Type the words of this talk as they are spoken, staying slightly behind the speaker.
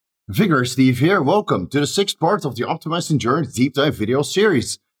Vigor Steve here. Welcome to the sixth part of the Optimized Endurance Deep Dive video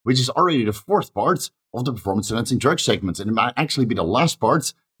series, which is already the fourth part of the Performance Enhancing Drug segment. And it might actually be the last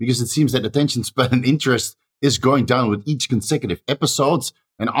part because it seems that attention span and interest is going down with each consecutive episode.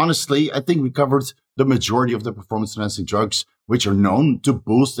 And honestly, I think we covered the majority of the performance enhancing drugs, which are known to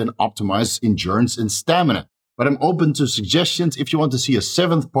boost and optimize endurance and stamina. But I'm open to suggestions. If you want to see a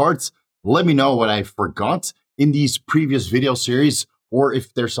seventh part, let me know what I forgot in these previous video series, or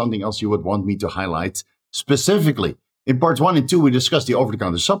if there's something else you would want me to highlight specifically. In parts 1 and 2, we discussed the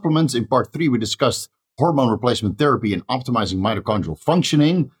over-the-counter supplements. In part 3, we discussed hormone replacement therapy and optimizing mitochondrial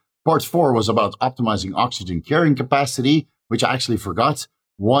functioning. Part 4 was about optimizing oxygen carrying capacity, which I actually forgot.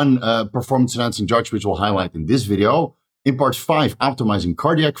 One performance-enhancing drugs, which we'll highlight in this video. In part 5, optimizing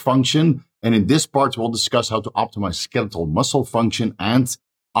cardiac function. And in this part, we'll discuss how to optimize skeletal muscle function and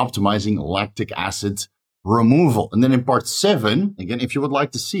optimizing lactic acid removal. And then in part 7, again, if you would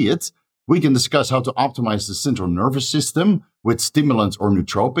like to see it, we can discuss how to optimize the central nervous system with stimulants or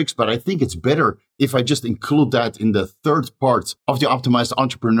nootropics. But I think it's better if I just include that in the third part of the Optimized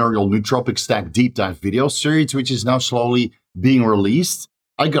Entrepreneurial Nootropic Stack Deep Dive video series, which is now slowly being released.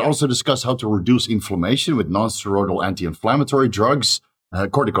 I could also discuss how to reduce inflammation with non-steroidal anti-inflammatory drugs,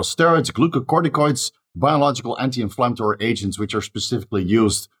 corticosteroids, glucocorticoids, biological anti-inflammatory agents, which are specifically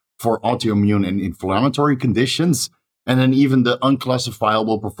used for autoimmune and inflammatory conditions, and then even the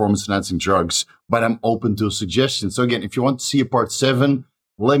unclassifiable performance-enhancing drugs. But I'm open to suggestions. So again, if you want to see a part 7,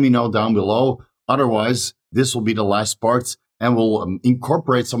 let me know down below. Otherwise, this will be the last part, and we'll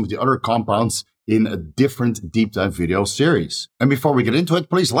incorporate some of the other compounds in a different deep dive video series. And before we get into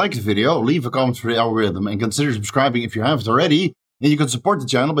it, please like the video, leave a comment for the algorithm, and consider subscribing if you haven't already. And you can support the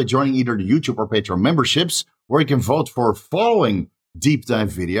channel by joining either the YouTube or Patreon memberships, where you can vote for following deep dive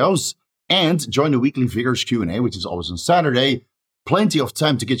videos and join the weekly Vigorous Q&A, which is always on Saturday. Plenty of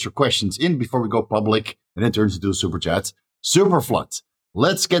time to get your questions in before we go public and then turn into a super chat. Super flood.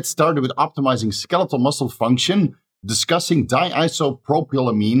 Let's get started with optimizing skeletal muscle function, discussing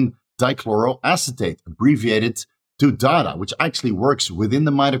diisopropylamine dichloroacetate, abbreviated to DADA, which actually works within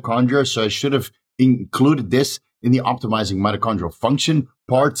the mitochondria. So I should have included this in the optimizing mitochondrial function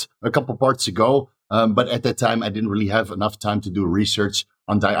part a couple parts ago. But at that time, I didn't really have enough time to do research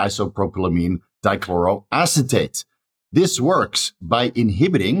on diisopropylamine dichloroacetate. This works by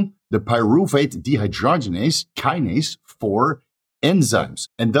inhibiting the pyruvate dehydrogenase kinase 4 enzymes.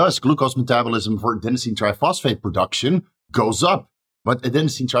 And thus, glucose metabolism for adenosine triphosphate production goes up. But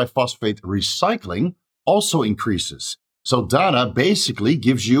adenosine triphosphate recycling also increases. So DADA basically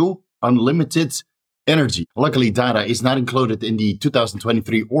gives you unlimited energy. Luckily, DADA is not included in the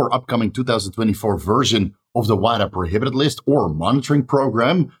 2023 or upcoming 2024 version of the WADA prohibited list or monitoring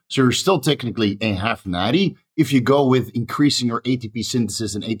program. So you're still technically a half natty if you go with increasing your ATP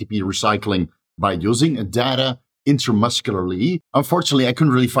synthesis and ATP recycling by using a DADA intramuscularly. Unfortunately, I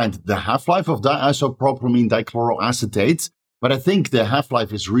couldn't really find the half-life of diisopropylamine dichloroacetate, but I think the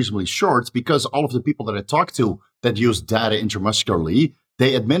half-life is reasonably short because all of the people that I talked to that use DADA intramuscularly,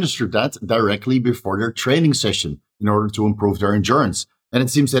 they administer that directly before their training session in order to improve their endurance. And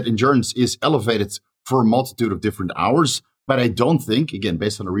it seems that endurance is elevated for a multitude of different hours. But I don't think, again,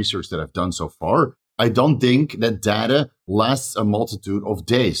 based on the research that I've done so far, I don't think that DADA lasts a multitude of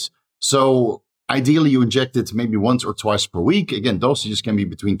days. So ideally, you inject it maybe once or twice per week. Again, dosages can be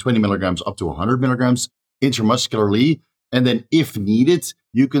between 20 milligrams up to 100 milligrams intramuscularly. And then if needed,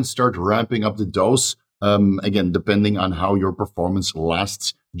 you can start ramping up the dose. Again, depending on how your performance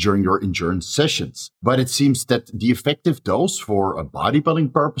lasts during your endurance sessions. But it seems that the effective dose for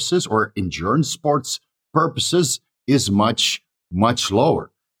bodybuilding purposes or endurance sports purposes is much, much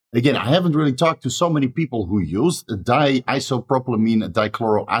lower. Again, I haven't really talked to so many people who use diisopropylamine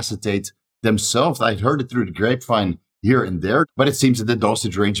dichloroacetate themselves. I'd heard it through the grapevine here and there, but it seems that the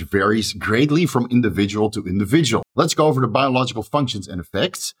dosage range varies greatly from individual to individual. Let's go over the biological functions and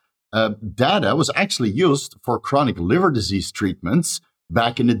effects. DADA was actually used for chronic liver disease treatments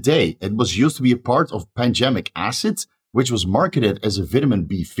back in the day. It was used to be a part of panjamic acid, which was marketed as a vitamin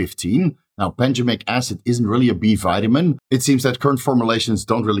B15. Now, panjamic acid isn't really a B vitamin. It seems that current formulations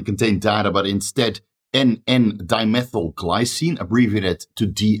don't really contain DADA, but instead NN-dimethylglycine, abbreviated to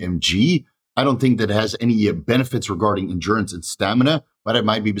DMG. I don't think that it has any benefits regarding endurance and stamina, but I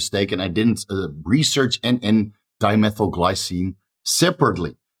might be mistaken. I didn't research NN-dimethylglycine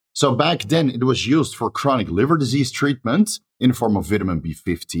separately. So back then, it was used for chronic liver disease treatment in the form of vitamin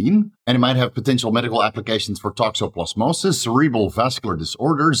B15, and it might have potential medical applications for toxoplasmosis, cerebral vascular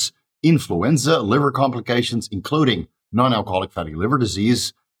disorders, influenza, liver complications, including non-alcoholic fatty liver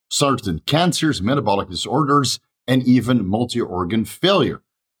disease, certain cancers, metabolic disorders, and even multi-organ failure.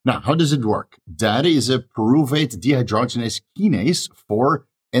 Now, how does it work? DADA is a pyruvate dehydrogenase kinase 4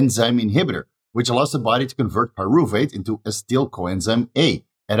 enzyme inhibitor, which allows the body to convert pyruvate into acetyl coenzyme A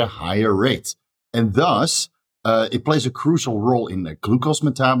at a higher rate. And thus, it plays a crucial role in glucose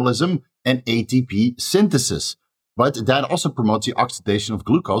metabolism and ATP synthesis. But that also promotes the oxidation of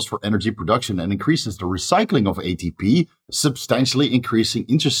glucose for energy production and increases the recycling of ATP, substantially increasing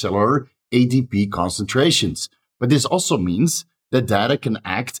intracellular ATP concentrations. But this also means that DADA can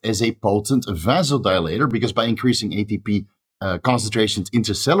act as a potent vasodilator because by increasing ATP concentrations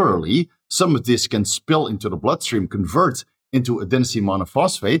intracellularly, some of this can spill into the bloodstream, convert into adenosine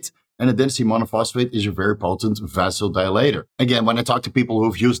monophosphate, and adenosine monophosphate is a very potent vasodilator. Again, when I talk to people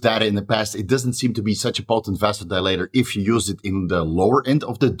who've used DADA in the past, it doesn't seem to be such a potent vasodilator if you use it in the lower end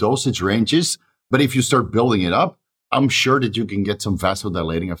of the dosage ranges. But if you start building it up, I'm sure that you can get some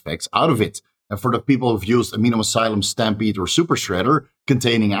vasodilating effects out of it. And for the people who've used Aminoasylum, Stampede, or Super Shredder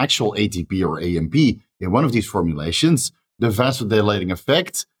containing actual ATP or AMP in one of these formulations, the vasodilating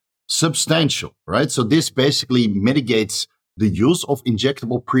effect, substantial, right? So this basically mitigates the use of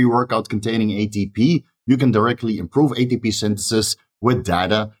injectable pre-workout containing ATP. You can directly improve ATP synthesis with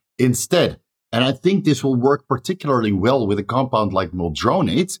DADA instead. And I think this will work particularly well with a compound like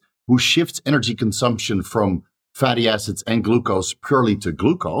Mildronate, who shifts energy consumption from fatty acids and glucose purely to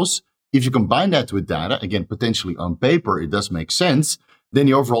glucose. If you combine that with DADA, again, potentially on paper, it does make sense, then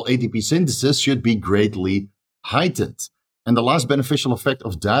the overall ATP synthesis should be greatly heightened. And the last beneficial effect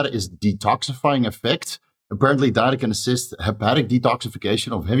of DADA is detoxifying effect. Apparently, DADA can assist hepatic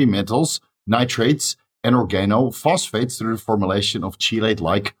detoxification of heavy metals, nitrates, and organophosphates through the formulation of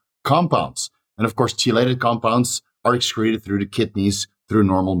chelate-like compounds. And of course, chelated compounds are excreted through the kidneys through a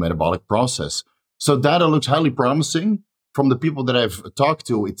normal metabolic process. So DADA looks highly promising. From the people that I've talked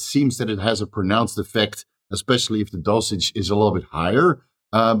to, it seems that it has a pronounced effect, especially if the dosage is a little bit higher.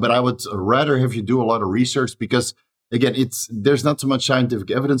 But I would rather have you do a lot of research because, again, there's not so much scientific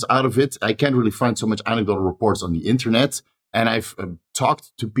evidence out of it. I can't really find so much anecdotal reports on the internet. And I've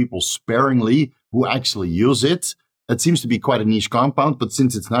talked to people sparingly who actually use it. It seems to be quite a niche compound, but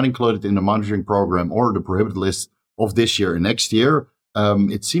since it's not included in the monitoring program or the prohibited list of this year and next year,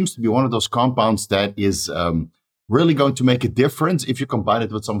 it seems to be one of those compounds that is really going to make a difference if you combine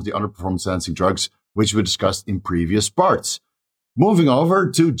it with some of the other performance enhancing drugs, which we discussed in previous parts. Moving over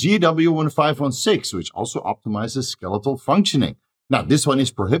to GW1516, which also optimizes skeletal functioning. Now, this one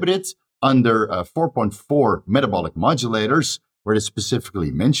is prohibited under 4.4 metabolic modulators, where it is specifically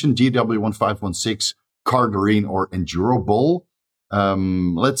mentioned GW1516, Cardarine, or Endurobol.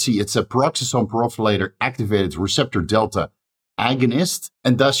 Let's see, it's a peroxisome peroxidator activated receptor delta agonist,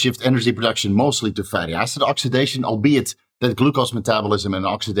 and thus shift energy production mostly to fatty acid oxidation, albeit that glucose metabolism and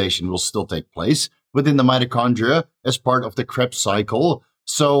oxidation will still take place within the mitochondria as part of the Krebs cycle.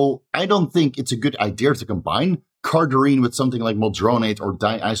 So I don't think it's a good idea to combine Cardarine with something like Mildronate or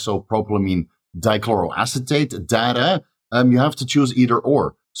diisopropylamine dichloroacetate, DADA. You have to choose either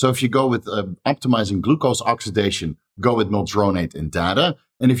or. So if you go with optimizing glucose oxidation, go with Mildronate and DADA.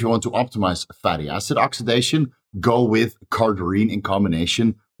 And if you want to optimize fatty acid oxidation, go with Cardarine in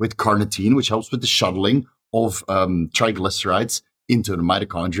combination with carnitine, which helps with the shuttling of triglycerides into the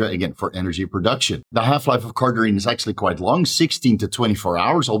mitochondria, again, for energy production. The half-life of Cardarine is actually quite long, 16 to 24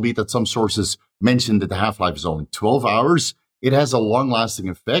 hours, albeit that some sources mention that the half-life is only 12 hours. It has a long-lasting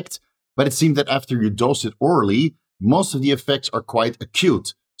effect, but it seems that after you dose it orally, most of the effects are quite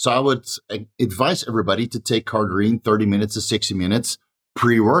acute. So I would advise everybody to take Cardarine 30 minutes to 60 minutes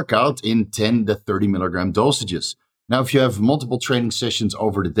pre-workout in 10 to 30 milligram dosages. Now, if you have multiple training sessions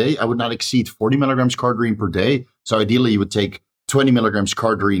over the day, I would not exceed 40 milligrams Cardarine per day. So ideally, you would take 20 milligrams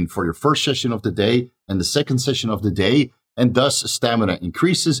Cardarine for your first session of the day and the second session of the day. And thus, stamina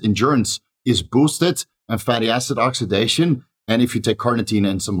increases, endurance is boosted, and fatty acid oxidation. And if you take carnitine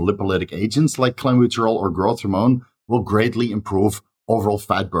and some lipolytic agents like clenbuterol or growth hormone, will greatly improve overall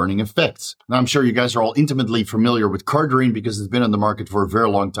fat burning effects. Now, I'm sure you guys are all intimately familiar with Cardarine because it's been on the market for a very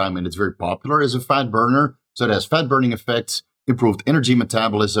long time and it's very popular as a fat burner. So it has fat burning effects, improved energy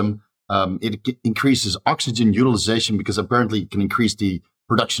metabolism. It increases oxygen utilization because apparently it can increase the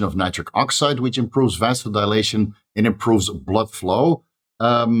production of nitric oxide, which improves vasodilation and improves blood flow.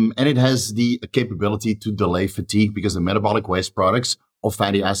 And it has the capability to delay fatigue because the metabolic waste products of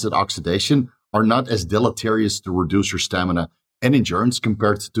fatty acid oxidation are not as deleterious to reduce your stamina and endurance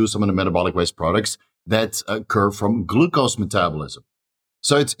compared to some of the metabolic waste products that occur from glucose metabolism.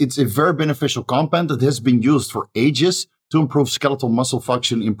 So it's a very beneficial compound that has been used for ages to improve skeletal muscle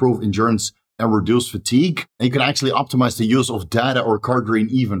function, improve endurance, and reduce fatigue. And you can actually optimize the use of DADA or Cardarine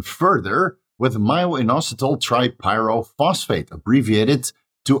even further with myoinositol tripyrophosphate, abbreviated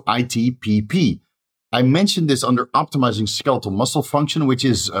to ITPP. I mentioned this under optimizing skeletal muscle function, which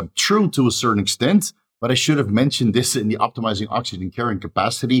is true to a certain extent, but I should have mentioned this in the optimizing oxygen carrying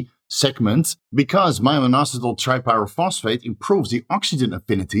capacity segment because myo-inositol tripyrophosphate improves the oxygen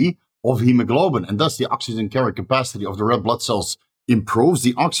affinity of hemoglobin, and thus the oxygen carrying capacity of the red blood cells improves.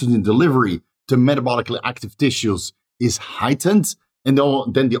 The oxygen delivery to metabolically active tissues is heightened, and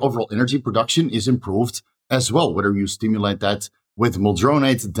then the overall energy production is improved as well. Whether you stimulate that with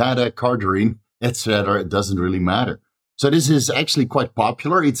mildronate, DADA, cardarine, etc., it doesn't really matter. So this is actually quite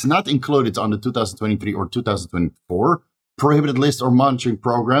popular. It's not included on the 2023 or 2024 prohibited list or monitoring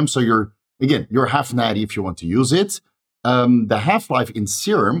program. So you're half natty if you want to use it. The half-life in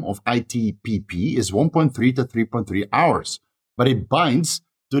serum of ITPP is 1.3 to 3.3 hours, but it binds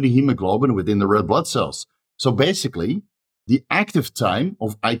to the hemoglobin within the red blood cells. So basically, the active time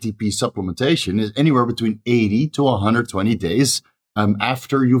of ITP supplementation is anywhere between 80 to 120 days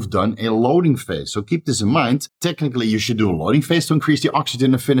after you've done a loading phase. So keep this in mind. Technically, you should do a loading phase to increase the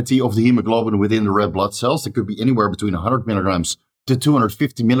oxygen affinity of the hemoglobin within the red blood cells. It could be anywhere between 100 milligrams to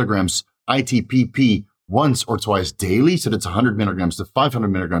 250 milligrams ITPP once or twice daily. So that's 100 milligrams to 500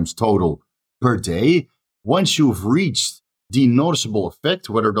 milligrams total per day. Once you've reached the noticeable effect,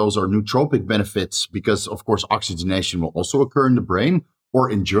 whether those are nootropic benefits, because of course oxygenation will also occur in the brain, or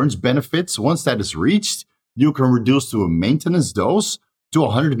endurance benefits, once that is reached, you can reduce to a maintenance dose to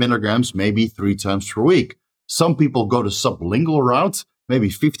 100 milligrams, maybe 3 times per week. Some people go the sublingual route, maybe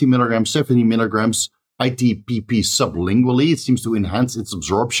 50 milligrams, 70 milligrams ITPP sublingually. It seems to enhance its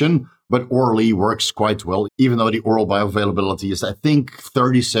absorption, but orally works quite well, even though the oral bioavailability is, I think,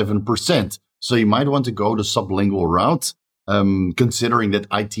 37%. So you might want to go the sublingual route, considering that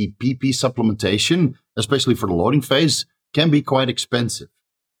ITPP supplementation, especially for the loading phase, can be quite expensive.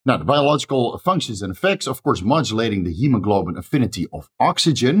 Now, the biological functions and effects, of course, modulating the hemoglobin affinity of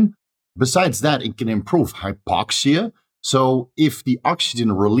oxygen. Besides that, it can improve hypoxia. So if the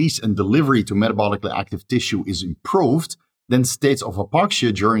oxygen release and delivery to metabolically active tissue is improved, then states of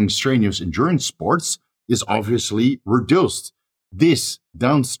hypoxia during strenuous endurance sports is obviously reduced. This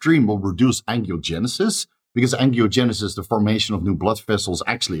downstream will reduce angiogenesis, because angiogenesis, the formation of new blood vessels,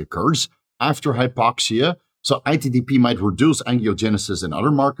 actually occurs after hypoxia. So ITDP might reduce angiogenesis and other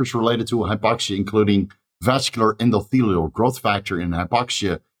markers related to hypoxia, including vascular endothelial growth factor and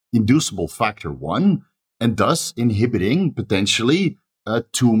hypoxia inducible factor 1, and thus inhibiting potentially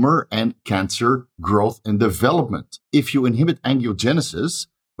tumor and cancer growth and development. If you inhibit angiogenesis,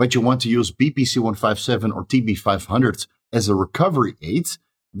 but you want to use BPC-157 or TB500 as a recovery aid,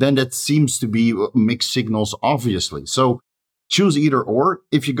 then that seems to be mixed signals, obviously. So choose either or.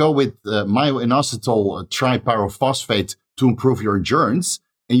 If you go with myo-inositol tripyrophosphate to improve your endurance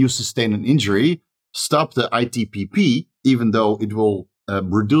and you sustain an injury, stop the ITPP, even though it will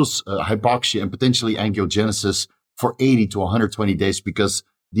reduce hypoxia and potentially angiogenesis for 80 to 120 days, because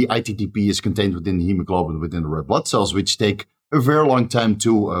the ITTP is contained within the hemoglobin within the red blood cells, which take a very long time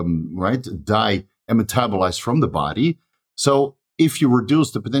to die and metabolize from the body. So if you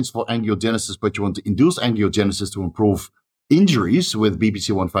reduce the potential for angiogenesis, but you want to induce angiogenesis to improve injuries with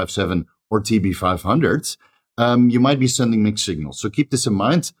BPC-157 or TB500, you might be sending mixed signals. So keep this in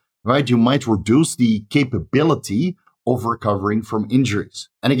mind, right? You might reduce the capability of recovering from injuries.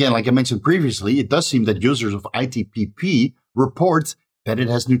 And again, like I mentioned previously, it does seem that users of ITPP report that it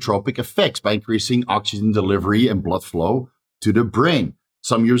has nootropic effects by increasing oxygen delivery and blood flow to the brain.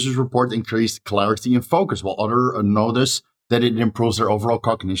 Some users report increased clarity and focus, while others notice that it improves their overall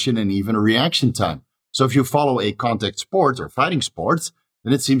cognition and even reaction time. So if you follow a contact sport or fighting sports,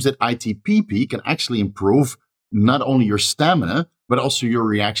 then it seems that ITPP can actually improve not only your stamina, but also your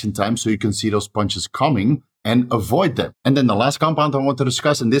reaction time, so you can see those punches coming and avoid them. And then the last compound I want to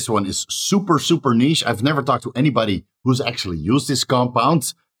discuss, and this one is super, super niche. I've never talked to anybody who's actually used this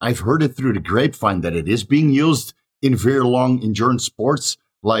compound. I've heard it through the grapevine that it is being used in very long endurance sports,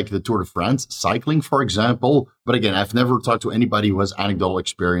 like the Tour de France, cycling, for example. But again, I've never talked to anybody who has anecdotal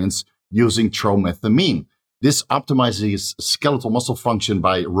experience using tromethamine. This optimizes skeletal muscle function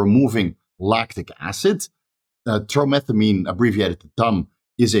by removing lactic acid. Tromethamine, abbreviated to TUM,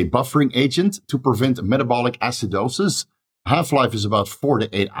 is a buffering agent to prevent metabolic acidosis. Half-life is about 4 to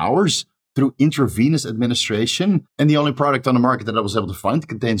 8 hours through intravenous administration. And the only product on the market that I was able to find that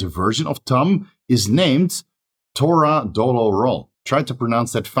contains a version of TUM is named Toradolorol. Try to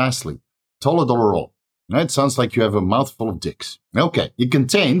pronounce that fastly. Toradolorol. It sounds like you have a mouthful of dicks. Okay, it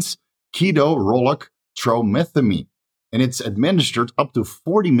contains ketorolac tromethamine, and it's administered up to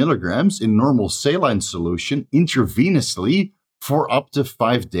 40 milligrams in normal saline solution intravenously for up to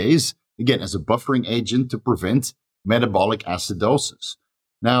 5 days, again, as a buffering agent to prevent metabolic acidosis.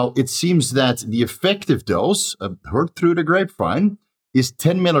 Now, it seems that the effective dose, heard through the grapevine, is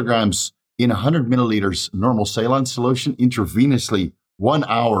 10 milligrams in 100 milliliters normal saline solution intravenously 1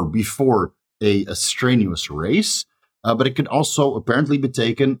 hour before a strenuous race. But it can also apparently be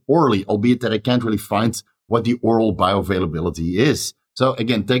taken orally, albeit that I can't really find what the oral bioavailability is. So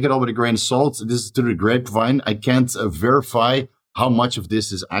again, take it all with a grain of salt. This is through the grapevine. I can't verify how much of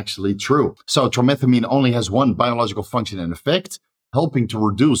this is actually true. So tromethamine only has one biological function and effect, helping to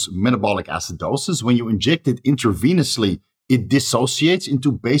reduce metabolic acidosis. When you inject it intravenously, it dissociates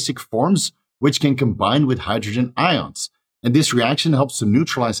into basic forms, which can combine with hydrogen ions. And this reaction helps to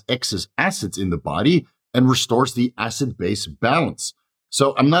neutralize excess acids in the body and restores the acid-base balance.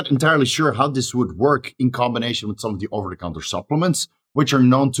 So I'm not entirely sure how this would work in combination with some of the over-the-counter supplements, which are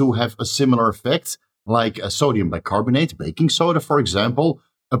known to have a similar effect, like sodium bicarbonate, baking soda, for example,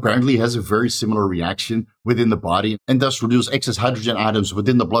 apparently has a very similar reaction within the body and thus reduce excess hydrogen atoms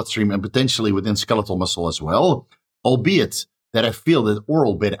within the bloodstream and potentially within skeletal muscle as well. Albeit that I feel that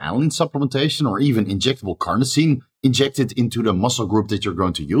oral beta-alanine supplementation or even injectable carnosine injected into the muscle group that you're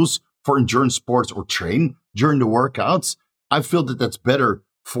going to use for endurance sports or train during the workouts, I feel that that's better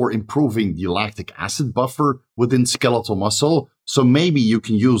for improving the lactic acid buffer within skeletal muscle. So maybe you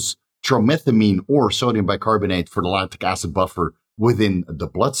can use tromethamine or sodium bicarbonate for the lactic acid buffer within the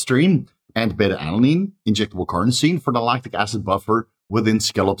bloodstream and beta-alanine, injectable carnosine, for the lactic acid buffer within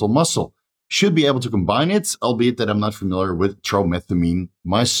skeletal muscle. Should be able to combine it, albeit that I'm not familiar with tromethamine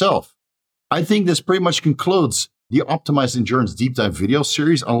myself. I think this pretty much concludes the Optimized Endurance Deep Dive video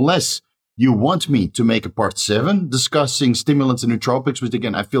series, unless you want me to make a part 7 discussing stimulants and nootropics, which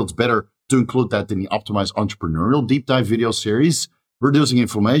again, I feel it's better to include that in the Optimized Entrepreneurial Deep Dive video series. Reducing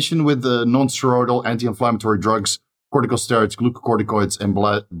inflammation with the non-steroidal anti-inflammatory drugs, corticosteroids, glucocorticoids, and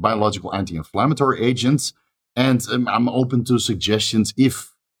biological anti-inflammatory agents. And I'm open to suggestions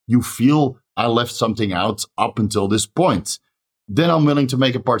if you feel I left something out up until this point. Then I'm willing to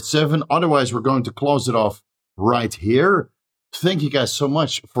make a part 7. Otherwise, we're going to close it off right here. Thank you guys so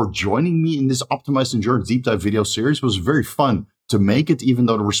much for joining me in this Optimized Endurance Deep Dive video series. It was very fun to make it, even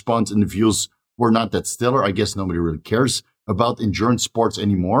though the response and the views were not that stellar. I guess nobody really cares about endurance sports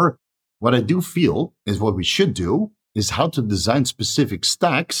anymore. What I do feel is what we should do is how to design specific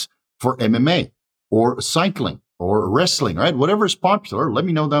stacks for MMA or cycling or wrestling, right? Whatever is popular, let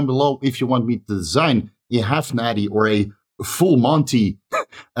me know down below if you want me to design a half natty or a full Monty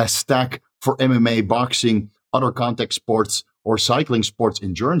stack for MMA, boxing, other contact sports, or cycling sports,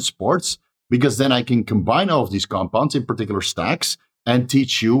 endurance sports, because then I can combine all of these compounds in particular stacks and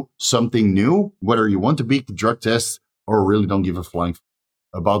teach you something new, whether you want to beat the drug test or really don't give a flying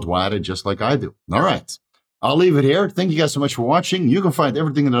about WADA just like I do. All right, I'll leave it here. Thank you guys so much for watching. You can find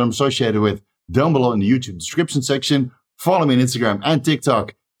everything that I'm associated with down below in the YouTube description section. Follow me on Instagram and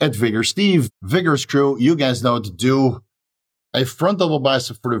TikTok at VigorSteve. Vigorous Crew, you guys know what to do. A front double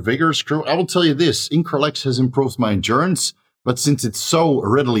bicep for the Vigorous Crew. I will tell you this, Increlex has improved my endurance, but since it's so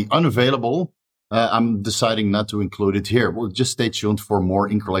readily unavailable, I'm deciding not to include it here. Well, just stay tuned for more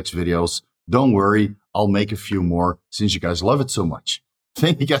Increlex videos. Don't worry, I'll make a few more since you guys love it so much.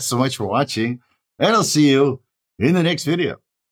 Thank you guys so much for watching, and I'll see you in the next video.